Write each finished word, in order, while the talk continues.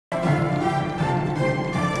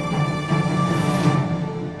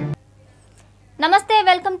నమస్తే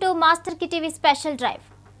welcome to master key TV special drive.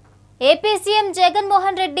 AP CM Jagan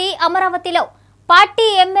Mohan Reddy అమరావతిలో party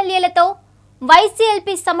ఎమ్మెల్యేలతో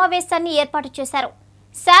వైసీఎల్పీ సమావేశాన్ని ఏర్పాటు చేశారు.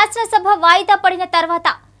 శాసనసభ వాయిదా పడిన తర్వాత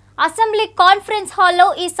అసెంబ్లీ కాన్ఫరెన్స్ హాల్లో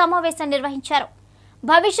ఈ సమావేశం నిర్వహించారు.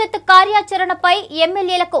 భవిష్యత్ కార్యాచరణపై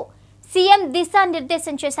ఎమ్మెల్యేలకు సీఎం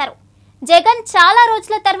దిశానిర్దేశం చేశారు. జగన్ చాలా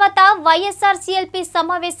రోజుల తర్వాత వైఎస్ఆర్సీఎల్పీ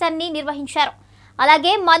సమావేశాన్ని నిర్వహించారు.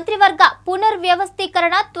 అలాగే మంత్రివర్గ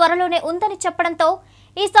పునర్వ్యవస్థీకరణ త్వరలోనే ఉందని చెప్పడంతో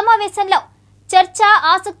ఈ సమావేశంలో చర్చ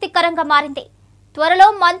ఆసక్తికరంగా మారింది. త్వరలో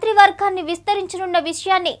మంత్రివర్గాన్ని విస్తరించనున్న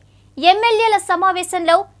విషయాన్ని ఎమ్మెల్యేల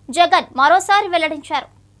సమావేశంలో జగన్ మరోసారి వెల్లడించారు.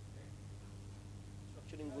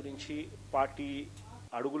 గురించి పార్టీ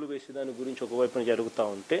అడుగులు వేసే దాని గురించి ఒక వైపున జరుగుతూ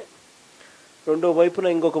ఉంటే రెండో వైపున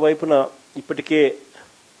ఇంకొక వైపున ఇప్పటికే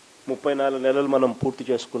 34 నెలలు మనం పూర్తి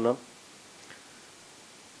చేసుకున్నాం.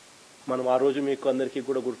 మనం ఆ రోజు మీకు అందరికీ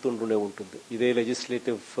కూడా గుర్తుండే ఉంటుంది. ఇదే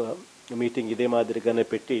లెజిస్లేటివ్ మీటింగ్ ఇదే మాదిరిగానే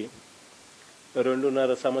పెట్టి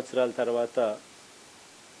 2.5 సంవత్సరాల తర్వాత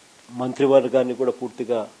మంత్రివర్గాన్ని కూడా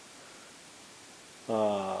పూర్తిగా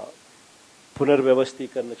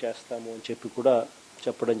పునర్వ్యవస్థీకరణ చేస్తాము అని చెప్పి కూడా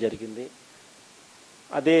చెప్పడం జరిగింది.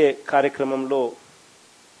 అదే కార్యక్రమంలో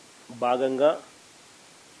భాగంగా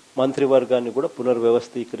మంత్రివర్గాన్ని కూడా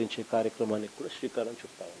పునర్వ్యవస్థీకరించే కార్యక్రమానికి కూడా శ్రీకారం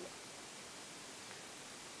చుడతా ఉన్నాం.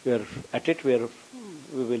 We are at it where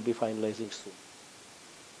we will be finalizing soon.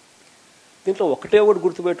 దీంట్లో ఒకటి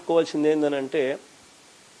గుర్తుపెట్టుకోవాల్సింది ఏంటంటే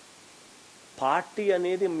పార్టీ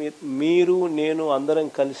అనేది మీరు నేను అందరం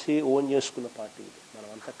కలిసి ఓన్ చేసుకున్న పార్టీ. మనం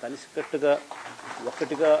అంతా కలిసికట్టుగా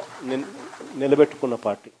ఒకటిగా నిలబెట్టుకున్న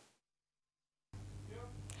పార్టీ.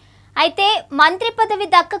 అయితే మంత్రి పదవి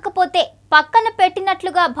దక్కకపోతే పక్కన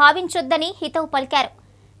పెట్టినట్లుగా భావించొద్దని హితవు పలికారు.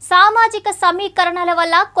 సామాజిక సమీకరణల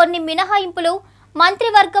వల్ల కొన్ని మినహాయింపులు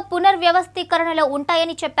మంత్రివర్గ పునర్వ్యవస్థీకరణలో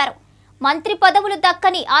ఉంటాయని చెప్పారు. మంత్రి పదవులు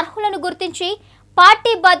దక్కని అర్హులను గుర్తించి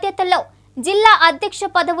పార్టీ బాధ్యతల్లో జిల్లా అధ్యక్ష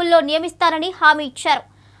పదవుల్లో నియమిస్తారని హామీ ఇచ్చారు.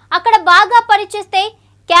 అక్కడ బాగా పనిచేస్తే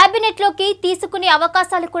కేబినెట్లోకి తీసుకునే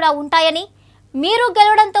అవకాశాలు కూడా ఉంటాయని, మీరు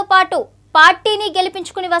గెలవడంతో పాటు పార్టీని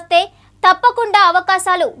గెలిపించుకుని వస్తే తప్పకుండా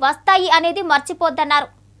అవకాశాలు వస్తాయి అనేది మర్చిపోద్దన్నారు.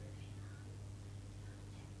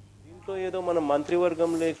 దీంట్లో ఏదో మనం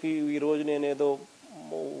మంత్రివర్గంలోకి ఈరోజు నేనేదో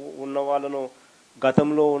ఉన్న వాళ్ళను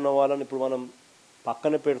గతంలో ఉన్న వాళ్ళని ఇప్పుడు మనం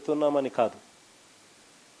పక్కన పెడుతున్నామని కాదు.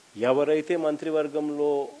 ఎవరైతే మంత్రివర్గంలో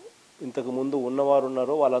ఇంతకు ముందు ఉన్నవారు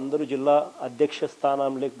ఉన్నారో వాళ్ళందరూ జిల్లా అధ్యక్ష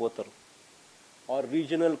స్థానంలోకి పోతారు, ఆర్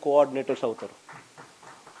రీజనల్ కోఆర్డినేటర్స్ అవుతారు.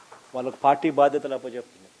 వాళ్ళకు పార్టీ బాధ్యతలు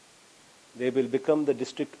అప్పచెప్తున్నారు. They will become the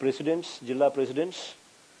district presidents, జిల్లా presidents.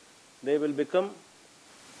 They will become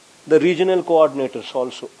the regional coordinators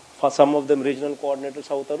also. Some of them regional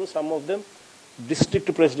coordinators అవుతారు, some of them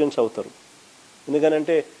district presidents అవుతారు.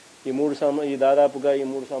 ఎందుకనంటే ఈ దాదాపుగా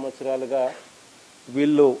 3 సంవత్సరాలుగా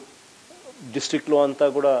వీళ్ళు డిస్ట్రిక్ట్లో అంతా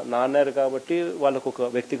కూడా నాన్నారు కాబట్టి వాళ్ళకు ఒక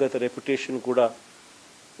వ్యక్తిగత రెప్యుటేషన్ కూడా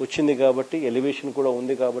వచ్చింది కాబట్టి, ఎలివేషన్ కూడా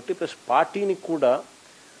ఉంది కాబట్టి, ప్లస్ పార్టీని కూడా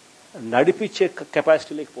నడిపించే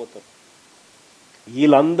కెపాసిటీ లేకపోతారు.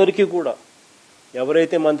 వీళ్ళందరికీ కూడా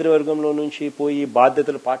ఎవరైతే మంత్రివర్గంలో నుంచి పోయి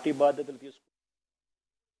పార్టీ బాధ్యతలు తీసుకు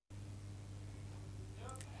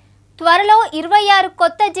త్వరలో 26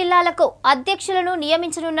 కొత్త జిల్లాలకు అధ్యక్షులను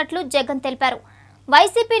నియమించనున్నట్లు జగన్ తెలిపారు.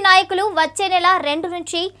 వైసీపీ నాయకులు వచ్చే నెల 2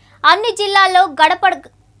 నుంచి అన్ని జిల్లాల్లో గడప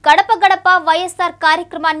గడప వైఎస్ఆర్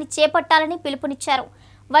కార్యక్రమాన్ని చేపట్టాలని పిలుపునిచ్చారు.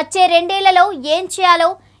 వచ్చే 2 ఏళ్లలో ఏం చేయాలో,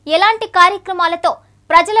 ఎలాంటి కార్యక్రమాలతో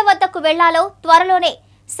ప్రజల వద్దకు వెళ్లాలో త్వరలోనే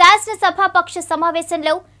శాసనసభాపక్ష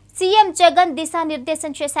సమావేశంలో సీఎం జగన్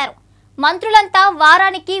దిశానిర్దేశం చేశారు. మంత్రులంతా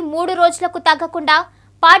వారానికి 3 రోజులకు తగ్గకుండా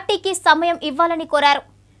పార్టీకి సమయం ఇవ్వాలని కోరారు.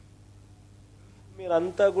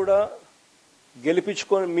 మీరంతా కూడా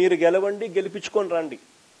మీరు గెలవండి, గెలిపించుకొని రండి.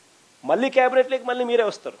 మళ్ళీ క్యాబినెట్లోకి మళ్ళీ మీరే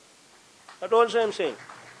వస్తారు. That also I'm saying.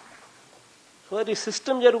 So అది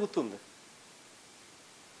సిస్టమ్ జరుగుతుంది.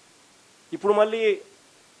 ఇప్పుడు మళ్ళీ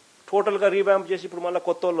టోటల్గా రీవ్యాంప్ చేసి ఇప్పుడు మళ్ళీ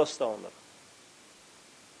కొత్త వాళ్ళు వస్తూ ఉన్నారు.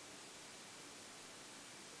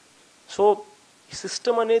 సో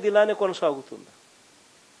సిస్టమ్ అనేది ఇలానే కొనసాగుతుంది.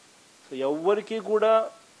 సో ఎవరికి కూడా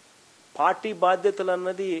పార్టీ బాధ్యతలు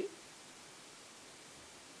అన్నది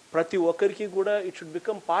ప్రతి ఒక్కరికి కూడా it should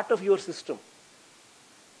become part of your system.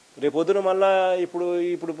 రేపొద్దున మళ్ళా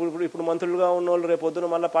ఇప్పుడు మంత్రులుగా ఉన్న వాళ్ళు రేపొద్దున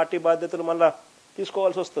మళ్ళీ పార్టీ బాధ్యతలు మళ్ళా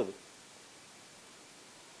తీసుకోవాల్సి వస్తుంది.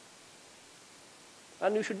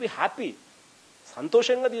 And you should be happy.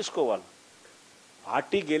 సంతోషంగా తీసుకోవాలి.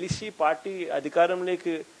 పార్టీ గెలిచి పార్టీ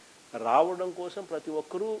అధికారంలోకి రావడం కోసం ప్రతి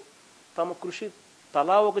ఒక్కరూ తమ కృషి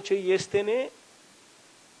తలా ఒక చెయ్యి వేస్తేనే,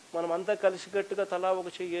 మనమంతా కలిసికట్టుగా తలా ఒక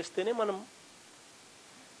చెయ్యి వేస్తేనే మనం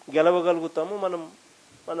గెలవగలుగుతాము.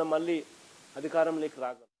 మనం మళ్ళీ అధికారంలోకి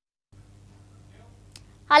రాగలం.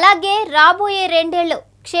 అలాగే రాబోయే 2 ఏళ్లు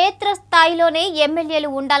క్షేత్రస్థాయిలోనే ఎమ్మెల్యేలు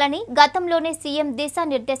ఉండాలని గతంలోనే సీఎం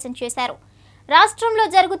దిశానిర్దేశం చేశారు. రాష్ట్రంలో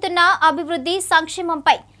జరుగుతున్న అభివృద్ధి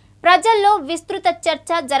సంక్షేమంపై ప్రజల్లో విస్తృత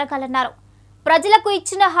చర్చ జరగాలన్నారు. ప్రజలకు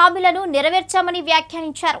ఇచ్చిన హామీలను నెరవేర్చామని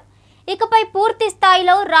వ్యాఖ్యానించారు. ఇకపై పూర్తి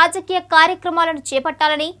స్థాయిలో రాజకీయ కార్యక్రమాలను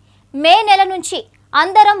చేపట్టాలని, మే నెల నుంచి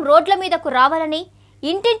అందరం రోడ్ల మీదకు రావాలని,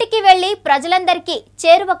 ఇంటింటికి వెళ్లి ప్రజలందరికీ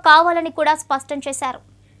చేరువ కావాలని కూడా స్పష్టం చేశారు.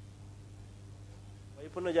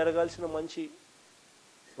 వైపున జరగాల్సిన మంచి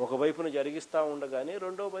ఒకవైపున జరిగిస్తూ ఉండగానే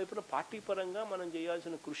రెండో వైపున పార్టీ పరంగా మనం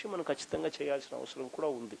చేయాల్సిన కృషి మనం ఖచ్చితంగా చేయాల్సిన అవసరం కూడా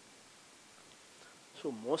ఉంది. So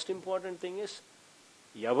most important thing is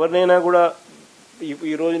ఎవరినైనా కూడా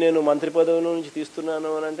ఈరోజు నేను మంత్రి పదవి నుంచి తీస్తున్నాను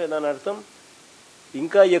అని అంటే దాని అర్థం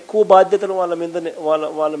ఇంకా ఎక్కువ బాధ్యతలు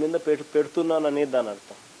వాళ్ళ మీద పెడుతున్నాను అనేది దాని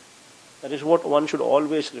అర్థం. That is what one should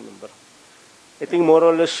always remember. I think more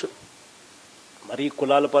or less మరీ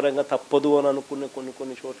కులాల పరంగా తప్పదు అని అనుకునే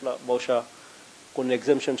కొన్ని చోట్ల బహుశా కొన్ని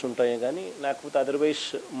ఎగ్జామ్షన్స్ ఉంటాయి, కానీ లేకపోతే అదర్వైజ్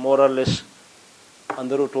మోర్ ఆర్ లెస్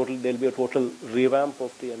అందరూ they'll B total revamp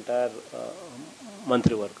of the entire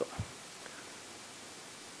మంత్రివర్గం.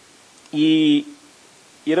 ఈ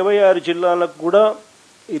 26 జిల్లాలకు కూడా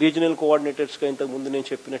ఈ రీజనల్ కోఆర్డినేటర్స్గా ఇంతకుముందు నేను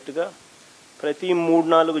చెప్పినట్టుగా ప్రతి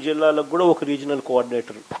 3-4 జిల్లాలకు కూడా ఒక రీజనల్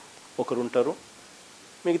కోఆర్డినేటర్ ఒకరు ఉంటారు.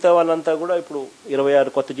 మిగతా వాళ్ళంతా కూడా ఇప్పుడు 26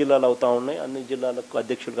 కొత్త జిల్లాలు అవుతూ ఉన్నాయి. అన్ని జిల్లాలకు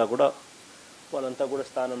అధ్యక్షులుగా కూడా వాళ్ళంతా కూడా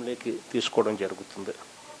స్థానంలోకి తీసుకోవడం జరుగుతుంది.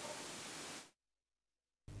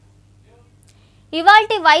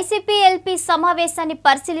 ఇవాల్టి వైసీపీ ఎల్పీ సమావేశాన్ని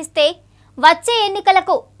పరిశీలిస్తే వచ్చే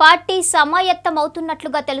ఎన్నికలకు పార్టీ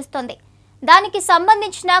సమాయత్తమవుతున్నట్లుగా తెలుస్తోంది. దానికి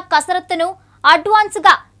సంబంధించిన కసరత్తును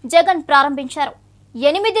అడ్వాన్స్గా జగన్ ప్రారంభించారు.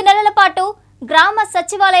 8 నెలల పాటు గ్రామ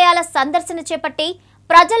సచివాలయాల సందర్శన చేపట్టి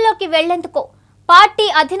ప్రజల్లోకి వెళ్లేందుకు పార్టీ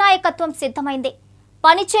అధినాయకత్వం సిద్ధమైంది.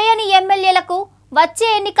 పనిచేయని ఎమ్మెల్యేలకు వచ్చే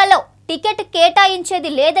ఎన్నికల్లో టికెట్ కేటాయించేది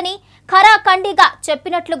లేదని ఖరాఖండిగా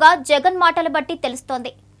చెప్పినట్లుగా జగన్ మాటలు బట్టి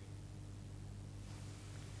తెలుస్తోంది.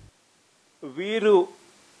 వీరు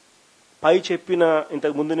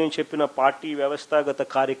ఇంతకుముందు నేను చెప్పిన పార్టీ వ్యవస్థాగత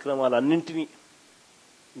కార్యక్రమాలన్నింటినీ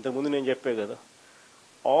ఇంతకుముందు నేను చెప్పే కదా,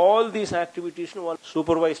 ఆల్ దీస్ యాక్టివిటీస్ను వాళ్ళు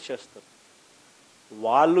సూపర్వైజ్ చేస్తారు.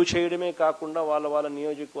 వాళ్ళు చేయడమే కాకుండా వాళ్ళ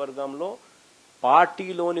నియోజకవర్గంలో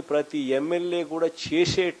పార్టీలోని ప్రతి ఎమ్మెల్యే కూడా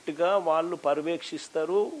చేసేట్టుగా వాళ్ళు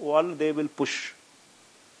పర్యవేక్షిస్తారు. వాళ్ళు దే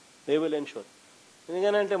విల్ ఎన్షూర్.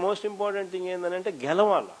 ఎందుకంటే మోస్ట్ ఇంపార్టెంట్ థింగ్ ఏంటంటే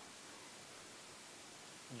గెలవాల.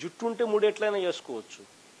 జుట్టు ఉంటే ముడెట్లయినా చేసుకోవచ్చు,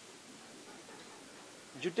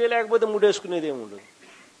 జుట్టే లేకపోతే ముడేసుకునేది ఏమి ఉండదు.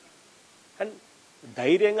 అండ్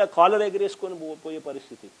ధైర్యంగా కాలర్ ఎగరేసుకొని పోయే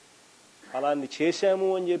పరిస్థితి. ఫలాన్ని చేశాము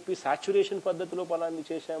అని చెప్పి సాచ్యురేషన్ పద్ధతిలో ఫలాన్ని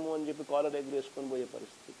చేశాము అని చెప్పి కాలర్ ఎగరేసుకొని పోయే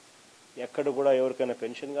పరిస్థితి. ఎక్కడ కూడా ఎవరికైనా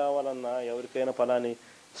పెన్షన్ కావాలన్నా, ఎవరికైనా ఫలాని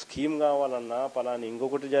స్కీమ్ కావాలన్నా, ఫలాని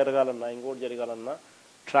ఇంకొకటి జరగాలన్నా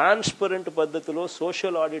ట్రాన్స్పరెంట్ పద్ధతిలో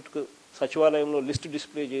సోషల్ ఆడిట్కు సచివాలయంలో లిస్ట్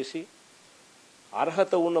డిస్ప్లే చేసి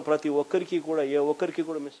అర్హత ఉన్న ప్రతి ఒక్కరికి కూడా ఏ ఒక్కరికి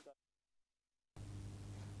కూడా మిస్ కాదు.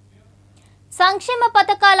 సంక్షేమ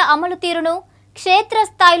పథకాల అమలు తీరును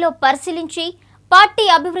క్షేత్రస్థాయిలో పరిశీలించి పార్టీ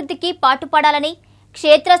అభివృద్ధికి పాటుపడాలని,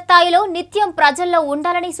 క్షేత్రస్థాయిలో నిత్యం ప్రజల్లో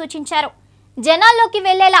ఉండాలని సూచించారు. జనాల్లోకి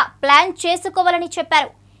వెళ్లేలా ప్లాన్ చేసుకోవాలని చెప్పారు.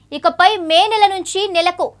 ఇకపై మే నెల నుంచి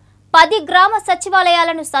నెలకు 10 గ్రామ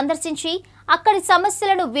సచివాలయాలను సందర్శించి అక్కడి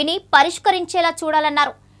సమస్యలను విని పరిష్కరించేలా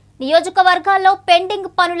చూడాలన్నారు. నియోజకవర్గాల్లో పెండింగ్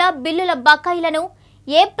పనుల బిల్లుల బకాయిలను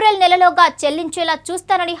ఏప్రిల్ నెలలోగా చెల్లించేలా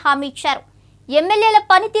చూస్తానని హామీ ఇచ్చారు. ఎమ్మెల్యేల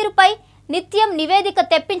పనితీరుపై నిత్యం నివేదిక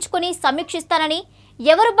తెప్పించుకుని సమీక్షిస్తానని,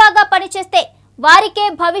 ఎవరు బాగా పనిచేస్తే వారికే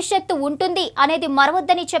భవిష్యత్తు ఉంటుంది అనేది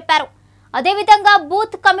మరవద్దని చెప్పారు. అదేవిధంగా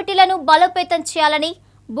బూత్ కమిటీలను బలోపేతం చేయాలని,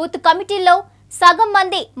 బూత్ కమిటీల్లో సగం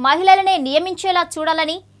మంది మహిళలనే నియమించేలా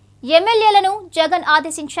చూడాలని ఎమ్మెల్యేలను జగన్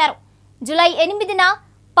ఆదేశించారు. జూలై 8న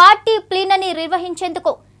పార్టీ ప్లీనరీ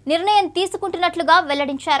నిర్వహించేందుకు నిర్ణయం తీసుకుంటున్నట్లుగా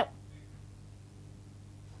వెల్లడించారు.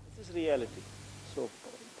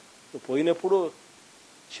 పోయినప్పుడు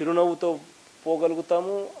చిరునవ్వుతో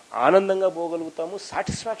పోగలుగుతాము, ఆనందంగా పోగలుగుతాము,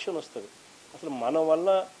 సాటిస్ఫాక్షన్ వస్తుంది. అసలు మన వల్ల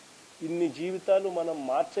ఇన్ని జీవితాలు మనం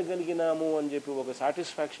మార్చగలిగినాము అని చెప్పి ఒక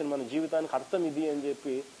సాటిస్ఫాక్షన్, మన జీవితానికి అర్థం ఇది అని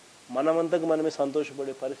చెప్పి మనమంతకు మనమే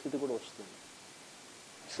సంతోషపడే పరిస్థితి కూడా వస్తుంది.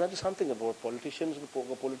 ఇట్స్ నాట్ సంథింగ్ అబౌట్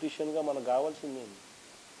ఒక పొలిటీషియన్గా మనకు కావాల్సిందేంది,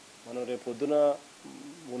 మనం రేపు పొద్దున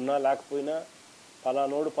ఉన్నా లేకపోయినా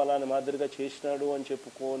ఫలానోడు ఫలాని మాదిరిగా చేసినాడు అని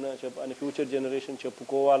అని ఫ్యూచర్ జనరేషన్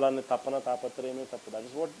చెప్పుకోవాలనే తాపత్రయమే తప్పు. దట్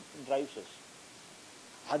ఇస్ వాట్ డ్రైవ్స్ అస్.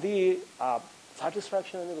 అది ఆ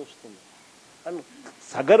సాటిస్ఫాక్షన్ అనేది వస్తుంది అండ్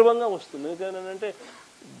సగర్వంగా వస్తుంది. ఎందుకంటే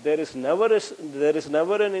there is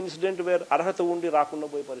never N incident wear అర్హత ఉండి రాకుండా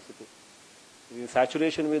పోయే పరిస్థితి. ఇది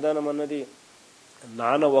సాచురేషన్ విధానం అన్నది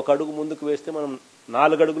ఒక అడుగు ముందుకు వేస్తే మనం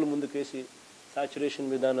 4 అడుగులు ముందుకేసి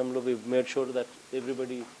సాచురేషన్ విధానంలో we made sure that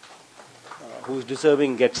everybody who is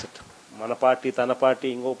deserving gets it. మన పార్టీ, తన పార్టీ,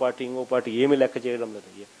 ఇంకో పార్టీ ఏమీ లెక్క చేయడం లేదు.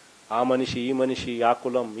 ఆ మనిషి, ఈ మనిషి, ఆ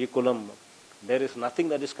కులం, ఈ కులం, there is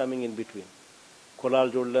nothing that is coming in between. కులాలు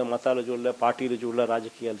చూడలే, మతాలు చూడలే, పార్టీలు చూడలే,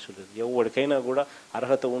 రాజకీయాలు చూడలేదు. ఎవరికైనా కూడా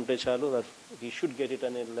అర్హత ఉంటే చాలు, హీ షుడ్ గెట్ ఇట్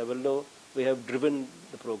అనే లెవెల్లో we have driven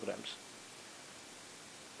the programmes.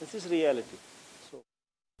 This is reality.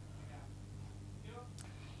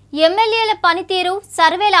 ఎమ్మెల్యేల పనితీరు,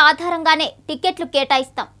 సర్వేల ఆధారంగానే టికెట్లు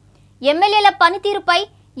కేటాయిస్తాం. ఎమ్మెల్యేల పనితీరుపై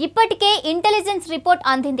ఇప్పటికే ఇంటెలిజెన్స్ రిపోర్ట్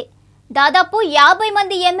అందింది. దాదాపు 50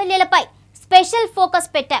 మంది ఎమ్మెల్యేలపై స్పెషల్ ఫోకస్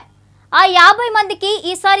పెట్టాం. ఆ 50 మందికి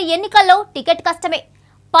ఈసారి ఎన్నికల్లో టికెట్ కష్టమే.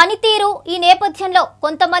 పనితీరు ఈ నేపథ్యంలో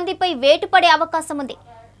కొంతమందిపై వేటు పడే అవకాశం ఉంది.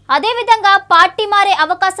 అదేవిధంగా పార్టీ మారే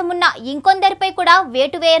అవకాశం ఉన్న ఇంకొందరిపై కూడా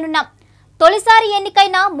వేటు వేయనున్నాం. తొలిసారి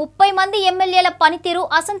ఎన్నికైన 30 మంది ఎమ్మెల్యేల పనితీరు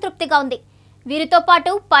అసంతృప్తిగా ఉంది. వీరితో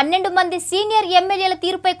పాటు 12 మంది సీనియర్ ఎమ్మెల్యేల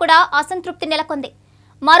తీరుపై కూడా అసంతృప్తి నెలకొంది.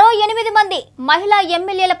 మరో 8 మంది మహిళా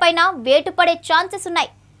ఎమ్మెల్యేలపైన వేటు పడే ఛాన్సెస్ ఉన్నాయి.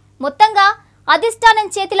 మొత్తంగా అధిష్టానం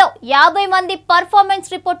చేతిలో 50 మంది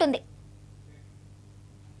పర్ఫార్మెన్స్ రిపోర్ట్ ఉంది.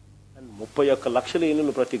 31 లక్షల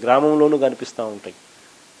ఇళ్ళు ప్రతి గ్రామంలోనూ కనిపిస్తూ ఉంటాయి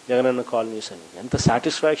జగనన్న కాలనీస్ అని. ఎంత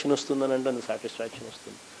సాటిస్ఫాక్షన్ వస్తుందని అంటే అంత సాటిస్ఫాక్షన్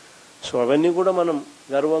వస్తుంది. సో అవన్నీ కూడా మనం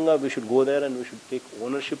గర్వంగా we should go there and we should take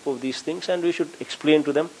ownership of these things and we should explain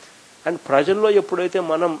to them. And ప్రజల్లో ఎప్పుడైతే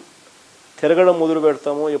మనం తిరగడం మొదలు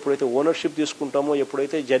పెడతామో, ఎప్పుడైతే ఓనర్షిప్ తీసుకుంటామో,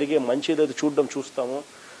 ఎప్పుడైతే జరిగే మంచి ఏదైతే చూస్తామో,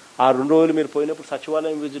 ఆ 2 రోజులు మీరు పోయినప్పుడు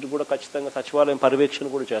సచివాలయం విజిట్ కూడా ఖచ్చితంగా సచివాలయం పర్యవేక్షణ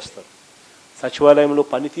కూడా చేస్తారు. సచివాలయంలో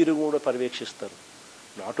పనితీరు కూడా పర్యవేక్షిస్తారు.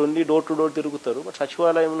 Not only door to door తిరుగుతారు, బట్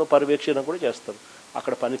సచివాలయంలో పర్యవేక్షణ కూడా చేస్తారు.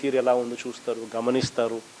 అక్కడ పనితీరు ఎలా ఉందో చూస్తారు,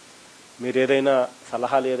 గమనిస్తారు. మీరు ఏదైనా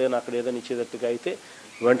సలహాలు అక్కడ ఏదైనా ఇచ్చేటట్టుగా అయితే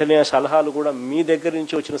వెంటనే ఆ సలహాలు కూడా మీ దగ్గర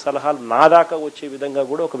నుంచి వచ్చిన సలహాలు నా దాకా వచ్చే విధంగా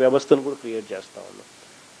కూడా ఒక వ్యవస్థను కూడా క్రియేట్ చేస్తూ ఉన్నాం.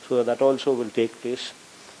 So that also will take place.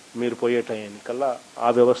 మీరు పోయే టైంకల్లా ఆ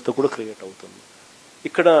వ్యవస్థ కూడా క్రియేట్ అవుతుంది.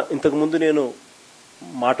 ఇక్కడ ఇంతకుముందు నేను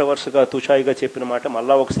మాట వరుసగా తుషాయిగా చెప్పిన మాట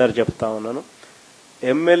మళ్ళా ఒకసారి చెప్తా ఉన్నాను.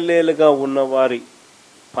 ఎమ్మెల్యేలుగా ఉన్నవారి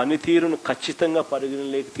పనితీరును ఖచ్చితంగా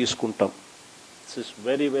పరిగణలోకి తీసుకుంటాం. This is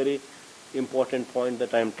very very important point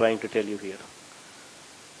that I'm trying to tell you here.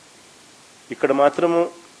 ఇక్కడ మాత్రము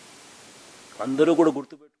అందరూ కూడా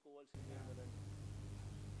గుర్తుపెట్టుకోవాల్సింది.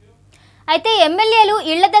 అయితే ఎమ్మెల్యేలు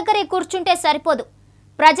ఇళ్ల దగ్గరే కూర్చుంటే సరిపోదు,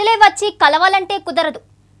 ప్రజలే వచ్చి కలవాలంటే కుదరదు.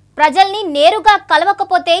 ప్రజల్ని నేరుగా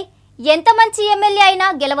కలవకపోతే ఎంత మంచి ఎమ్మెల్యే అయినా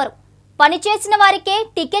గెలవరు. పనిచేసిన వారికే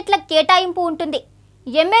టికెట్ల కేటాయింపు ఉంటుంది.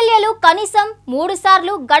 ఎమ్మెల్యేలు కనీసం 3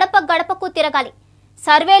 సార్లు గడప గడపకు తిరగాలి.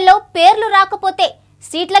 సర్వేల్లో పేర్లు రాకపోతే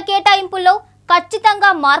సీట్ల కేటాయింపుల్లో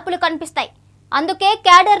ఖచ్చితంగా మార్పులు కనిపిస్తాయి. అందుకే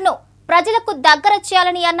క్యాడర్ను ప్రజలకు దగ్గర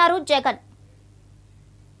చేయాలని అన్నారు జగన్.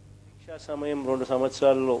 పరీక్షా సమయం 2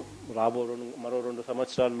 సంవత్సరాల్లో మరో 2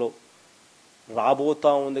 సంవత్సరాల్లో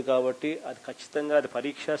రాబోతా ఉంది కాబట్టి అది ఖచ్చితంగా అది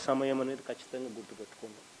పరీక్షా సమయం అనేది ఖచ్చితంగా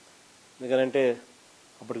గుర్తుపెట్టుకోండి. ఎందుకంటే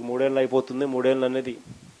అప్పటికి 3 ఏళ్ళు అయిపోతుంది. 3 ఏళ్ళు అనేది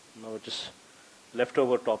it is left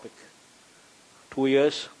over topic. 2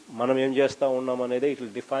 years మనం ఏం చేస్తూ ఉన్నాం అనేది it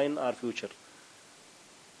will define our future.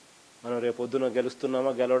 మనం రేపొద్దున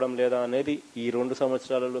గెలుస్తున్నామా గెలవడం లేదా అనేది ఈ 2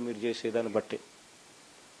 సంవత్సరాలలో మీరు చేసేదాన్ని బట్టి,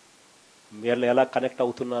 మీరు ఎలా కనెక్ట్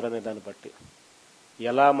అవుతున్నారనే దాన్ని బట్టి,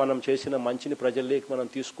 ఎలా మనం చేసిన మంచిని ప్రజల్లోకి మనం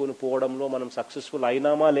తీసుకొని పోవడంలో మనం సక్సెస్ఫుల్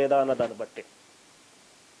అయినామా లేదా అన్న దాన్ని బట్టి,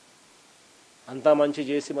 అంతా మంచి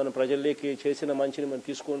చేసి మనం ప్రజల్లోకి చేసిన మంచిని మనం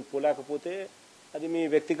తీసుకొని పోలేకపోతే అది మీ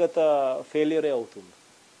వ్యక్తిగత ఫెయిలియరే అవుతుంది.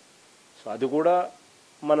 సో అది కూడా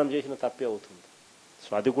మనం చేసిన తప్పే అవుతుంది. సో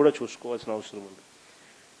అది కూడా చూసుకోవాల్సిన అవసరం ఉంది.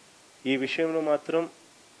 ఈ విషయంలో మాత్రం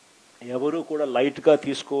ఎవరూ కూడా లైట్గా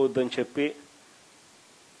తీసుకోవద్దని చెప్పి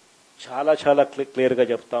చాలా చాలా క్లియర్గా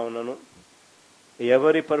చెప్తా ఉన్నాను.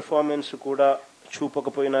 ఎవరి పర్ఫార్మెన్స్ కూడా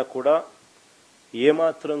చూపకపోయినా కూడా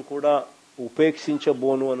ఏమాత్రం కూడా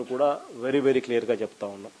ఉపేక్షించబోను అని కూడా వెరీ వెరీ క్లియర్గా చెప్తా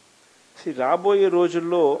ఉన్నాం. రాబోయే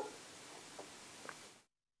రోజుల్లో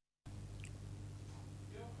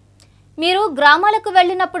మీరు గ్రామాలకు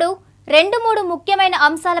వెళ్ళినప్పుడు 2-3 ముఖ్యమైన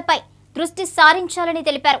అంశాలపై దృష్టి సారించాలని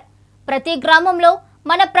తెలిపారు. ప్రతి గ్రామంలో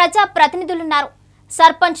మన ప్రజా ప్రతినిధులున్నారు.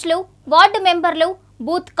 సర్పంచ్లు, వార్డు మెంబర్లు,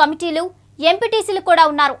 బూత్ కమిటీలు, ఎంపీటీసీలు కూడా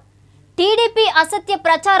ఉన్నారు. టీడీపీ అసత్య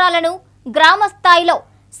ప్రచారాలను గ్రామ స్థాయిలో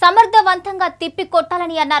సమర్థవంతంగా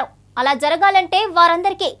తిప్పికొట్టాలని అన్నారు. అలా జరగాలంటే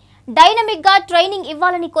వారందరికీ డైనమిక్గా ట్రైనింగ్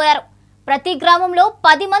ఇవ్వాలని కోరారు. ప్రతి గ్రామంలో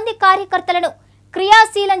 10 మంది కార్యకర్తలను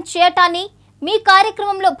క్రియాశీలం చేయటాన్ని మీ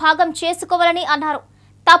కార్యక్రమంలో భాగం చేసుకోవాలని అన్నారు.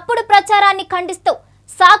 తప్పుడు ప్రచారాన్ని ఖండిస్తూ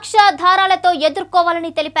సాక్ష్యాధారాలతో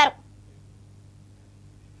ఎదుర్కోవాలని తెలిపారు.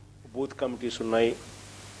 బూత్ కమిటీస్ ఉన్నాయి,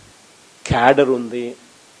 క్యాడర్ ఉంది,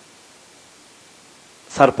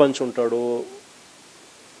 సర్పంచ్ ఉంటాడు,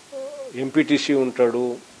 ఎంపీటీసీ ఉంటాడు,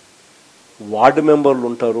 వార్డు మెంబర్లు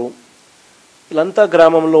ఉంటారు, వీళ్ళంతా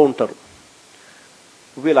గ్రామంలో ఉంటారు.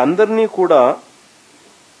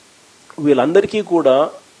 వీళ్ళందరికీ కూడా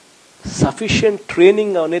సఫిషియంట్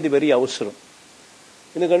ట్రైనింగ్ అనేది వెరీ అవసరం.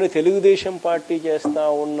 ఎందుకంటే తెలుగుదేశం పార్టీ చేస్తూ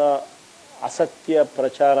ఉన్న అసత్య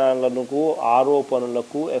ప్రచారాలకు,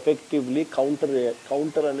 ఆరోపణలకు ఎఫెక్టివ్లీ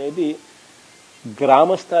కౌంటర్ అనేది గ్రామ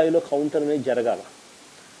స్థాయిలో కౌంటర్ అనేది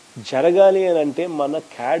జరగాలి అని అంటే మన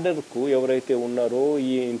క్యాడర్కు ఎవరైతే ఉన్నారో,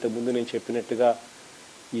 ఇంతకుముందు నేను చెప్పినట్టుగా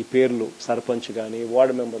ఈ పేర్లు సర్పంచ్ కానీ,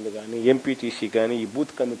 వార్డు మెంబర్లు కానీ, ఎంపీటీసీ కానీ, ఈ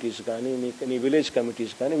బూత్ కమిటీస్ కానీ, నీ విలేజ్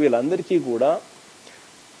కమిటీస్ కానీ, వీళ్ళందరికీ కూడా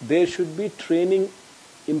there should be training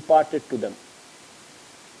imparted to them.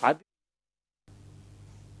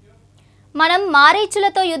 మనం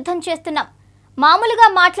మారీచులతో యుద్ధం చేస్తున్నాం, మామూలుగా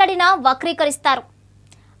మాట్లాడినా వక్రీకరిస్తారు.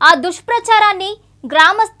 ఆ దుష్ప్రచారాన్ని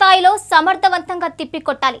గ్రామ స్థాయిలో సమర్థవంతంగా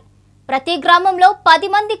తిప్పికొట్టాలి. ప్రతి గ్రామంలో 10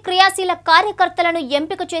 మంది క్రియాశీల కార్యకర్తలను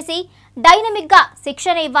ఎంపిక చేసి డైనమిక్గా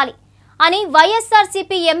శిక్షణ ఇవ్వాలి అని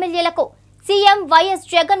వైఎస్ఆర్సీపీ ఎమ్మెల్యేలకు సీఎం వైఎస్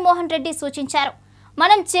జగన్మోహన్ రెడ్డి సూచించారు.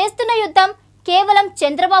 మనం చేస్తున్న యుద్ధం కేవలం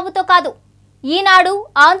చంద్రబాబుతో కాదు, ఈనాడు,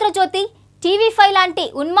 ఆంధ్రజ్యోతి, టీవీ5 లాంటి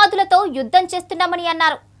ఉన్మాదులతో యుద్ధం చేస్తున్నామని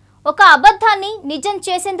అన్నారు. ఒక అబద్ధాన్ని నిజం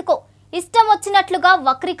చేసేందుకు ఇష్టం వచ్చినట్లుగా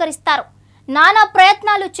వక్రీకరిస్తారు, నానా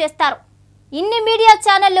ప్రయత్నాలు చేస్తారు. ఇన్ని మీడియా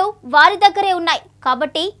ఛానళ్లు వారి దగ్గరే ఉన్నాయి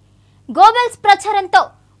కాబట్టి గోబెల్స్ ప్రచారంతో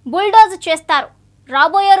బుల్డోజ్ చేస్తారు.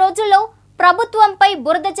 రాబోయే రోజుల్లో ప్రభుత్వంపై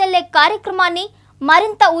బురద జల్లే కార్యక్రమాన్ని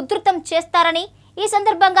మరింత ఉధృతం చేస్తారని ఈ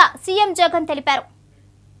సందర్భంగా సీఎం జగన్ తెలిపారు.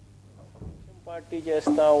 పార్టీ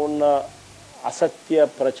చేస్తూ ఉన్న అసత్య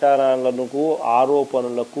ప్రచారాలకు,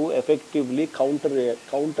 ఆరోపణలకు ఎఫెక్టివ్లీ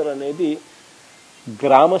కౌంటర్ అనేది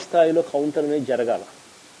గ్రామ స్థాయిలో కౌంటర్ అనేది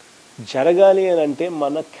జరగాలి అని అంటే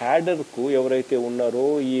మన క్యాడర్కు ఎవరైతే ఉన్నారో,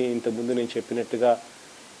 ఇంతకుముందు నేను చెప్పినట్టుగా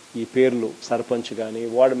ఈ పేర్లు సర్పంచ్ కానీ,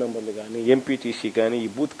 వార్డు మెంబర్లు కానీ, ఎంపీటీసీ కానీ, ఈ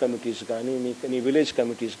బూత్ కమిటీస్ కానీ, నీ విలేజ్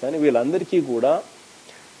కమిటీస్ కానీ, వీళ్ళందరికీ కూడా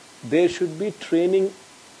there should be training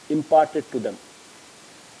imparted to them.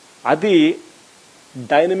 అది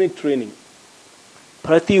డైనమిక్ ట్రైనింగ్.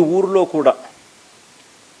 ప్రతి ఊర్లో కూడా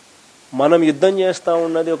మనం యుద్ధం చేస్తూ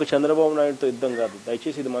ఉన్నది ఒక చంద్రబాబు నాయుడుతో యుద్ధం కాదు,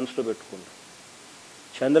 దయచేసి ఇది మనసులో పెట్టుకోండి.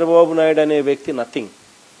 చంద్రబాబు నాయుడు అనే వ్యక్తి నథింగ్.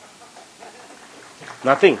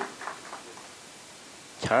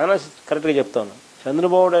 చాలా కరెక్ట్గా చెప్తాను,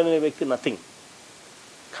 చంద్రబాబు అనే వ్యక్తి నథింగ్.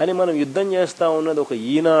 కానీ మనం యుద్ధం చేస్తూ ఉన్నది ఒక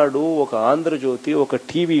ఈనాడు, ఒక ఆంధ్రజ్యోతి, ఒక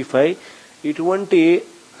టీవీ5 ఇటువంటి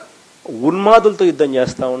ఉన్మాదులతో యుద్ధం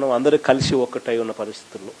చేస్తూ ఉన్నాం, అందరూ కలిసి ఒక్కటై ఉన్న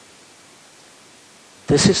పరిస్థితుల్లో.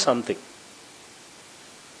 This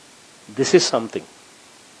is something.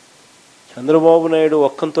 Chandrababu Naidu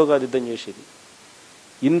ఒక్కంతో కాదు యుద్ధం చేసేది,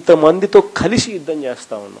 ఇంతమందితో కలిసి యుద్ధం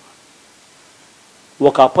చేస్తూ ఉన్నాం.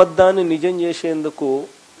 ఒక అబద్ధాన్ని నిజం చేసేందుకు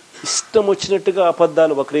ఇష్టం వచ్చినట్టుగా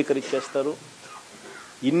అబద్ధాలు వక్రీకరించేస్తారు.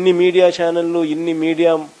 ఇన్ని మీడియా ఛానళ్ళు, ఇన్ని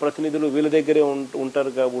మీడియా ప్రతినిధులు వీళ్ళ దగ్గరే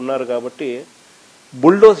ఉన్నారు కాబట్టి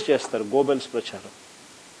బుల్డోజ్ చేస్తారు గోబెల్స్ ప్రచారం,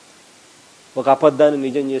 ఒక అబద్ధాన్ని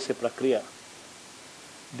నిజం చేసే ప్రక్రియ.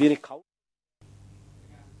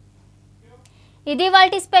 ఇది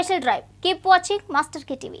వాల్టి special drive. Keep watching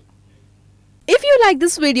Masterkey TV. If you like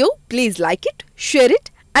this video, please like it, share it,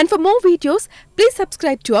 and for more videos, please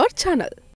subscribe to our channel.